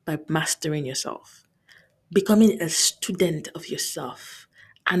by mastering yourself, becoming a student of yourself,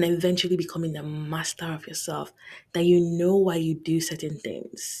 and eventually becoming a master of yourself, that you know why you do certain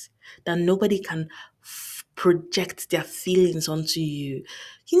things, that nobody can project their feelings onto you.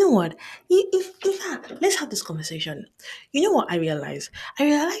 You know what? In fact, let's have this conversation. You know what I realize? I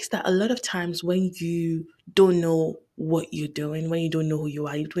realize that a lot of times when you don't know what you're doing, when you don't know who you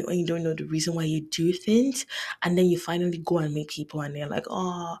are, when you don't know the reason why you do things, and then you finally go and meet people and they're like,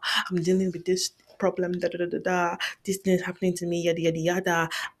 oh, I'm dealing with this problem, da da da da da, this thing is happening to me, yada yada yada,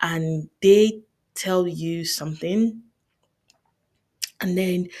 and they tell you something, and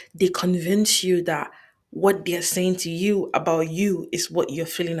then they convince you that what they're saying to you about you is what you're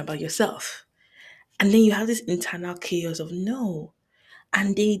feeling about yourself. And then you have this internal chaos of no.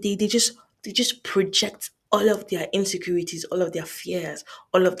 And they just project all of their insecurities, all of their fears,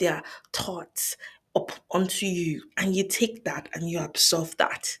 all of their thoughts up onto you. And you take that and you absorb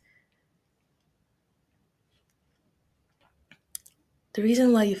that. The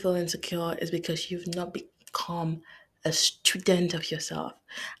reason why you feel insecure is because you've not become a student of yourself.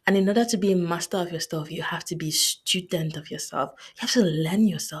 And in order to be a master of yourself, you have to be a student of yourself. You have to learn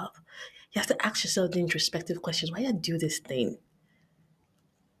yourself. You have to ask yourself the introspective questions. Why I do this thing?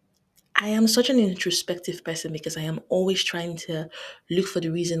 I am such an introspective person because I am always trying to look for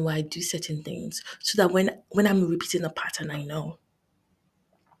the reason why I do certain things. So that when I'm repeating a pattern, I know.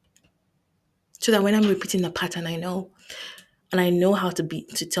 So that when I'm repeating a pattern, I know. And I know how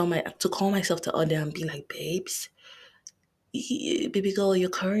to call myself to order and be like, babes, baby girl, you're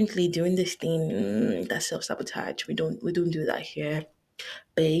currently doing this thing, that's self-sabotage. We don't do that here.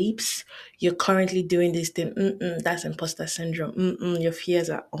 Babes, you're currently doing this thing, that's imposter syndrome. Your fears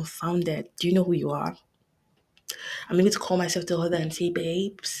are unfounded. Do you know who you are? I'm able to call myself to order and say,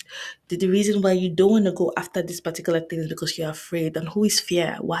 babes, the reason why you don't want to go after this particular thing is because you're afraid. And who is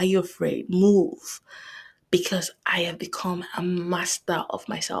fear? Why are you afraid? Move. Because I have become a master of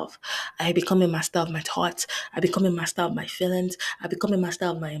myself. I become a master of my thoughts. I become a master of my feelings. I become a master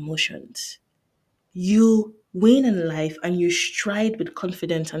of my emotions. You win in life and you stride with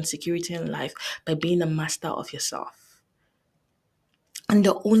confidence and security in life by being a master of yourself. And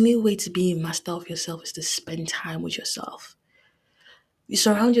the only way to be a master of yourself is to spend time with yourself. You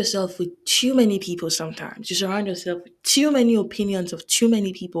surround yourself with too many people sometimes. You surround yourself with too many opinions of too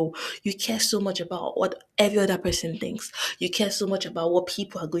many people. You care so much about what every other person thinks. You care so much about what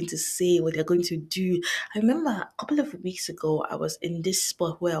people are going to say, what they're going to do. I remember a couple of weeks ago, I was in this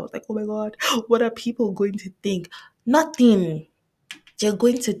spot where I was like, oh my God, what are people going to think? Nothing. They're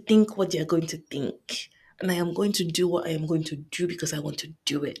going to think what they're going to think. And I am going to do what I am going to do because I want to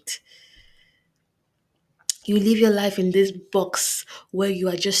do it. You live your life in this box where you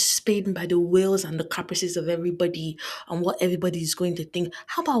are just spayed by the wills and the caprices of everybody and what everybody is going to think.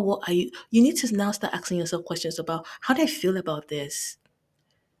 How about what are you? You need to now start asking yourself questions about how do I feel about this?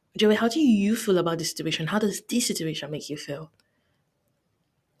 Joey, how do you feel about this situation? How does this situation make you feel?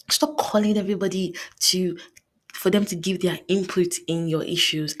 Stop calling everybody to for them to give their input in your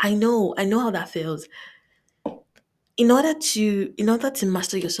issues. I know how that feels. In order to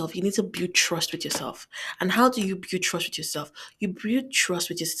master yourself, you need to build trust with yourself. And how do you build trust with yourself? You build trust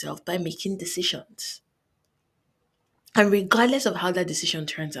with yourself by making decisions. And regardless of how that decision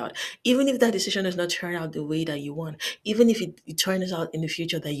turns out, even if that decision does not turn out the way that you want, even if it turns out in the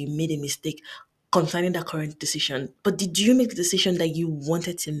future that you made a mistake concerning that current decision, but did you make the decision that you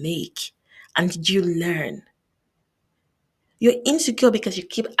wanted to make? And did you learn? You're insecure because you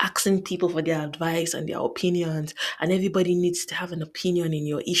keep asking people for their advice and their opinions, and everybody needs to have an opinion in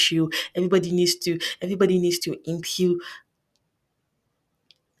your issue. Everybody needs to impute.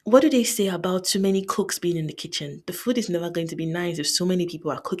 What do they say about too many cooks being in the kitchen? The food is never going to be nice if so many people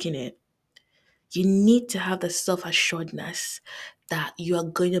are cooking it. You need to have the self assuredness that you are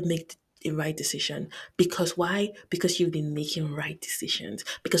going to make the right decision. Because why? Because you've been making right decisions.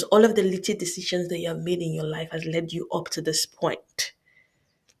 Because all of the little decisions that you have made in your life has led you up to this point.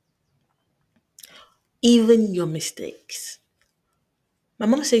 Even your mistakes. My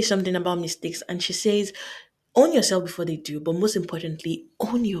mom says something about mistakes, and she says, own yourself before they do, but most importantly,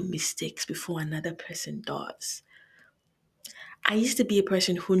 own your mistakes before another person does. I used to be a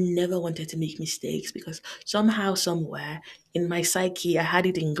person who never wanted to make mistakes because somehow, somewhere in my psyche, I had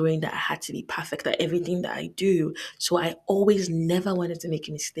it ingrained that I had to be perfect at everything that I do. So I always never wanted to make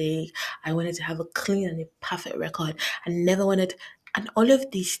a mistake. I wanted to have a clean and a perfect record. I never wanted, and all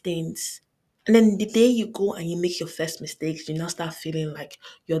of these things. And then the day you go and you make your first mistakes, you now start feeling like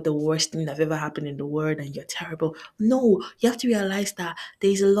you're the worst thing that's ever happened in the world and you're terrible. No, you have to realize that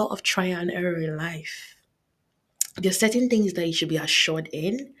there is a lot of trial and error in life. There's certain things that you should be assured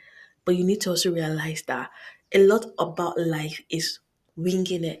in, but you need to also realize that a lot about life is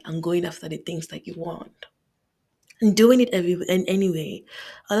winging it and going after the things that you want and doing it anyway.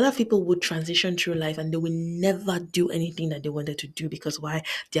 A lot of people would transition through life and they will never do anything that they wanted to do because why?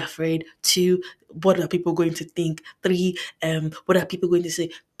 They're afraid. Two, what are people going to think? Three, what are people going to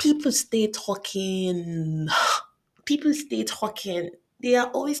say? People stay talking. People stay talking. They are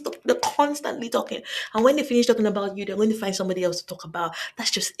always they're constantly talking. And when they finish talking about you, they're going to find somebody else to talk about. That's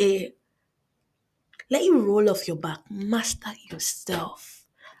just it. Let you roll off your back. Master yourself.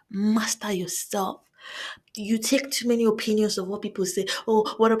 Master yourself. You take too many opinions of what people say.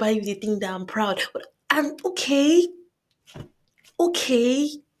 Oh, what about if they think that I'm proud? But I'm okay. Okay.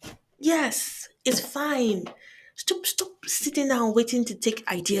 Yes, it's fine. Stop sitting down waiting to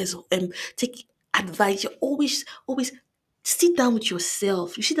take ideas take advice. You're always sit down with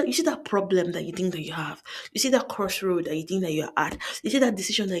yourself. You see that problem that you think that you have. You see that crossroad that you think that you're at. You see that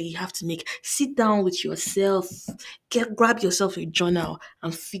decision that you have to make. Sit down with yourself. Grab yourself a journal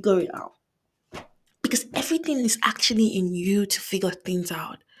and figure it out. Because everything is actually in you to figure things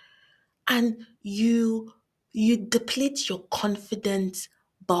out. And you deplete your confidence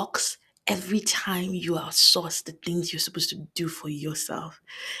box every time you outsource the things you're supposed to do for yourself.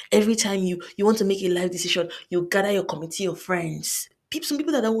 Every time you want to make a life decision, you gather your committee of friends. Some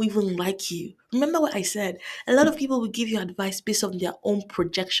people that don't even like you. Remember what I said? A lot of people will give you advice based on their own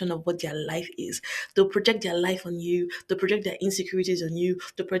projection of what their life is. They'll project their life on you. They'll project their insecurities on you.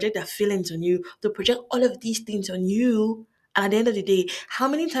 They'll project their feelings on you. They'll project all of these things on you. And at the end of the day, how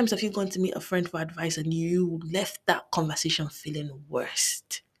many times have you gone to meet a friend for advice and you left that conversation feeling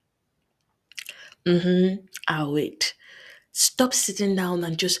worst? I'll wait. Stop sitting down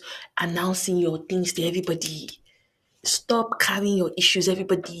and just announcing your things to everybody. Stop carrying your issues,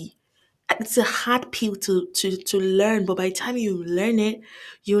 everybody. It's a hard pill to learn, but by the time you learn it,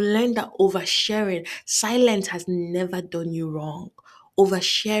 you learn that oversharing, silence has never done you wrong.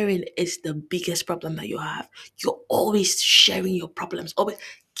 Oversharing is the biggest problem that you have. You're always sharing your problems. Always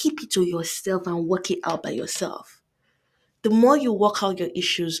keep it to yourself and work it out by yourself. The more you work out your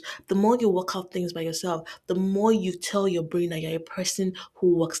issues, the more you work out things by yourself, the more you tell your brain that you're a person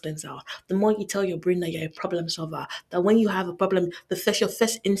who works things out. The more you tell your brain that you're a problem solver, that when you have a problem, your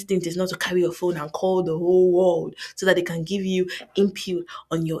first instinct is not to carry your phone and call the whole world so that they can give you input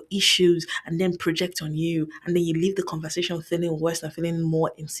on your issues and then project on you. And then you leave the conversation feeling worse and feeling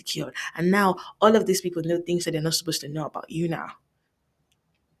more insecure. And now all of these people know things that they're not supposed to know about you now.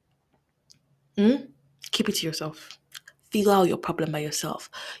 Keep it to yourself. Figure out your problem by yourself.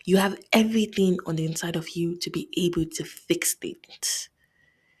 You have everything on the inside of you to be able to fix things.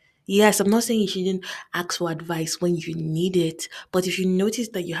 Yes, I'm not saying you shouldn't ask for advice when you need it, but if you notice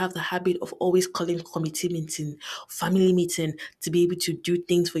that you have the habit of always calling committee meeting, family meeting to be able to do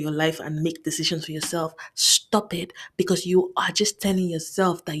things for your life and make decisions for yourself, stop it because you are just telling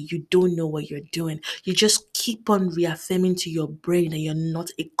yourself that you don't know what you're doing. You just keep on reaffirming to your brain that you're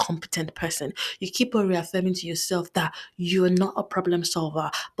not a competent person. You keep on reaffirming to yourself that you're not a problem solver.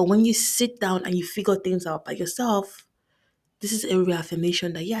 But when you sit down and you figure things out by yourself, This is a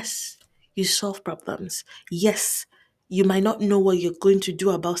reaffirmation that yes, you solve problems. Yes, you might not know what you're going to do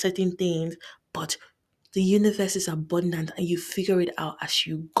about certain things, but the universe is abundant and you figure it out as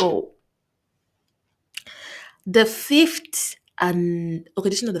you go. The fifth, and okay,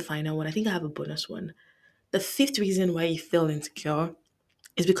 this is not the final one. I think I have a bonus one. The fifth reason why you feel insecure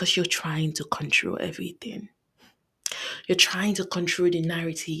is because you're trying to control everything. You're trying to control the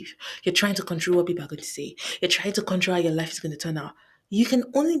narrative. You're trying to control what people are going to say. You're trying to control how your life is going to turn out. You can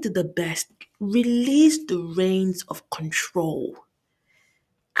only do the best. Release the reins of control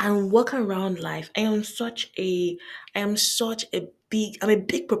and walk around life. I'm a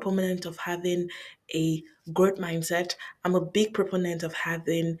big proponent of having a growth mindset. I'm a big proponent of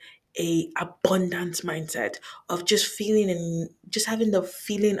having a abundance mindset, of just feeling and just having the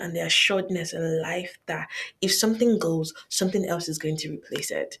feeling and the assuredness in life that if something goes, something else is going to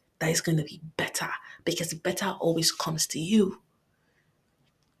replace it. That is going to be better, because better always comes to you.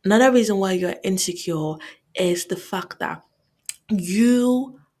 Another reason why you're insecure is the fact that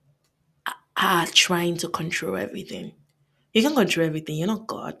you are trying to control everything. You can control everything. You're not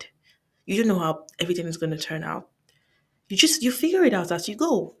God. You don't know how everything is going to turn out. You figure it out as you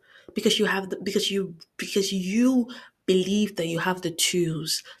go, because you believe that you have the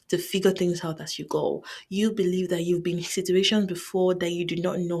tools to figure things out as you go. You believe that you've been in situations before that you did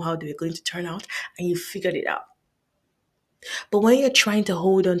not know how they were going to turn out, and you figured it out. But when you're trying to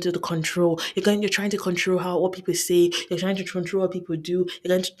hold on to the control, you're trying to control how what people say, you're trying to control what people do,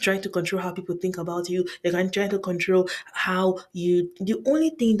 trying to control how people think about you, trying to control how you the only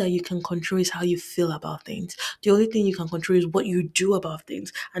thing that you can control is how you feel about things. The only thing you can control is what you do about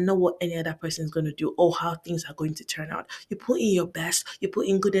things, and not what any other person is going to do or how things are going to turn out. You put in your best, you put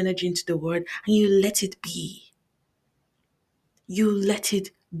in good energy into the word, and you let it be. You let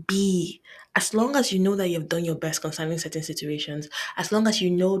it be. As long as you know that you've done your best concerning certain situations, as long as you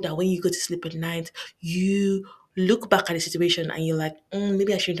know that when you go to sleep at night, you look back at the situation and you're like,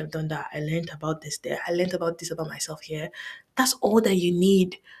 maybe I shouldn't have done that. I learned about this there. I learned about this about myself here. That's all that you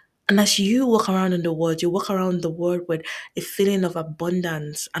need. And as you walk around in the world, you walk around the world with a feeling of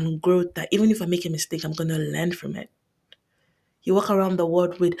abundance and growth that even if I make a mistake, I'm going to learn from it. You walk around the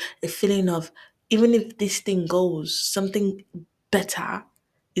world with a feeling of, even if this thing goes, something better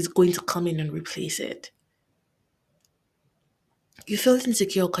is going to come in and replace it. You feel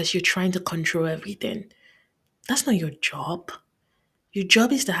insecure because you're trying to control everything. That's not your job. Your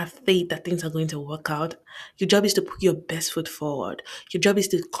job is to have faith that things are going to work out. Your job is to put your best foot forward. Your job is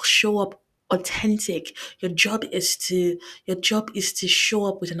to show up authentic. Your job is to show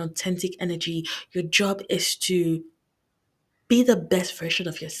up with an authentic energy. Your job is to be the best version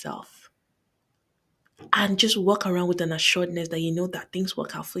of yourself. And just walk around with an assuredness that you know that things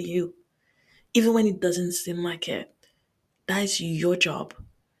work out for you, even when it doesn't seem like it. That is your job.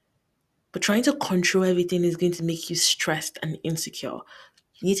 But trying to control everything is going to make you stressed and insecure.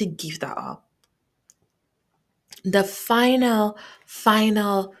 You need to give that up. The final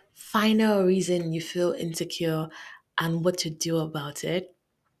reason you feel insecure and what to do about it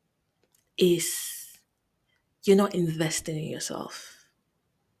is you're not investing in yourself.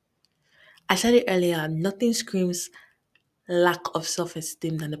 I said it earlier, nothing screams lack of self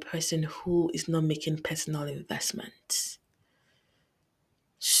esteem than the person who is not making personal investments.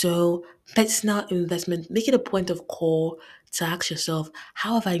 So, personal investment, make it a point of call to ask yourself,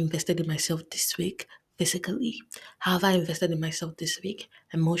 how have I invested in myself this week? Physically? How have I invested in myself this week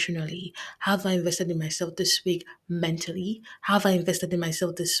emotionally? How have I invested in myself this week mentally? How have I invested in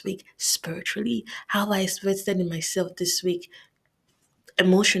myself this week spiritually? How have I invested in myself this week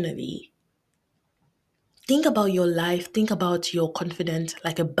emotionally? Think about your life, think about your confidence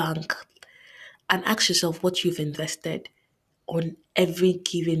like a bank, and ask yourself what you've invested on every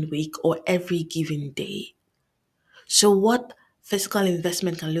given week or every given day. So, what physical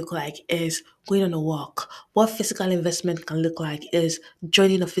investment can look like is going on a walk. What physical investment can look like is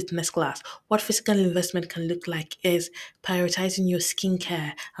joining a fitness class. What physical investment can look like is prioritizing your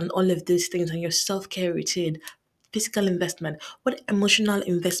skincare and all of these things and your self care routine. Physical investment. What emotional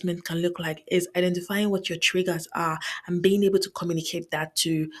investment can look like is identifying what your triggers are and being able to communicate that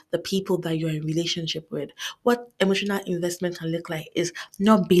to the people that you're in relationship with. What emotional investment can look like is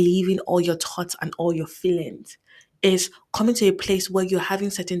not believing all your thoughts and all your feelings, is coming to a place where you're having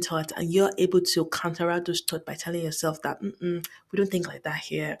certain thoughts and you're able to counteract those thoughts by telling yourself that we don't think like that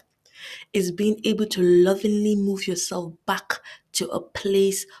here. Is being able to lovingly move yourself back to a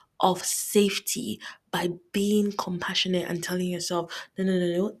place of safety by being compassionate and telling yourself, no, no,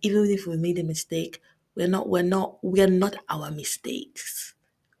 no, no, even if we made a mistake, we're not our mistakes.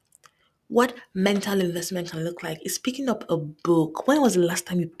 What mental investment can look like is picking up a book. When was the last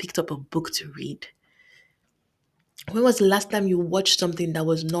time you picked up a book to read? When was the last time you watched something that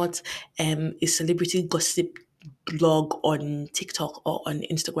was not a celebrity gossip blog on TikTok or on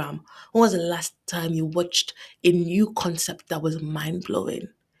Instagram? When was the last time you watched a new concept that was mind blowing?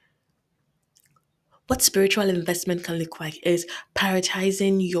 What spiritual investment can look like is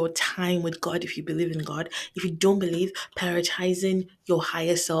prioritizing your time with God if you believe in God. If you don't believe, prioritizing your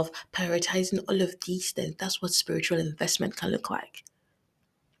higher self, prioritizing all of these things. That's what spiritual investment can look like.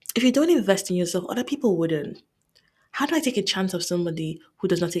 If you don't invest in yourself, other people wouldn't. How do I take a chance of somebody who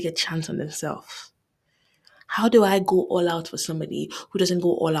does not take a chance on themselves? How do I go all out for somebody who doesn't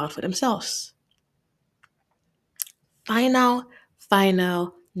go all out for themselves? Final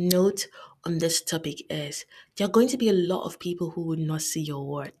note on this topic is there are going to be a lot of people who would not see your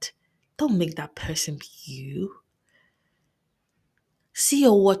worth. Don't make that person be you. See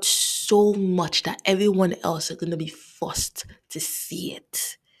your worth so much that everyone else are going to be forced to see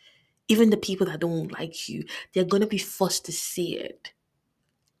it. Even the people that don't like you, they're going to be forced to see it.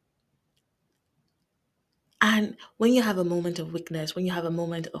 And when you have a moment of weakness, when you have a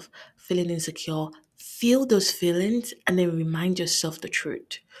moment of feeling insecure, feel those feelings and then remind yourself the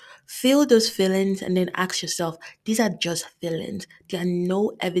truth. Feel those feelings and then ask yourself, these are just feelings. There are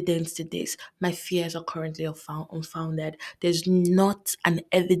no evidence to this. My fears are currently unfounded. There's not an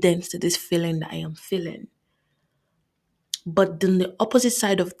evidence to this feeling that I am feeling. But then the opposite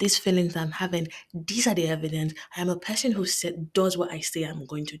side of these feelings I'm having, these are the evidence. I am a person who does what I say I'm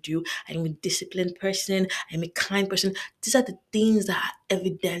going to do. I am a disciplined person. I am a kind person. These are the things that are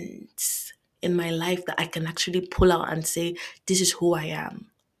evidence in my life that I can actually pull out and say, this is who I am.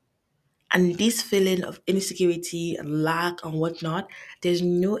 And this feeling of insecurity and lack and whatnot, there's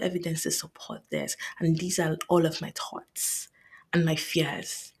no evidence to support this. And these are all of my thoughts and my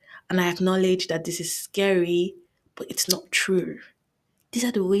fears. And I acknowledge that this is scary, but it's not true. These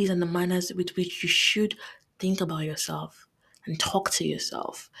are the ways and the manners with which you should think about yourself and talk to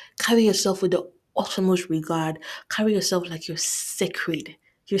yourself. Carry yourself with the utmost regard. Carry yourself like you're sacred.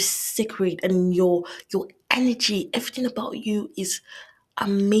 You're sacred, and your energy, everything about you is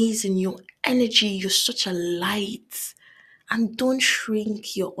amazing. Your energy, you're such a light. And don't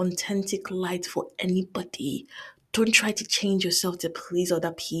shrink your authentic light for anybody. Don't try to change yourself to please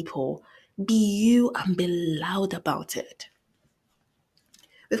other people. Be you and be loud about it.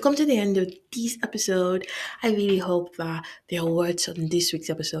 We've come to the end of this episode. I really hope that there are words on this week's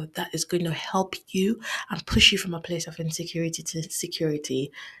episode that is going to help you and push you from a place of insecurity to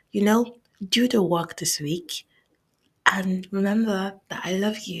security. You know, do the work this week and remember that I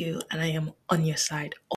love you and I am on your side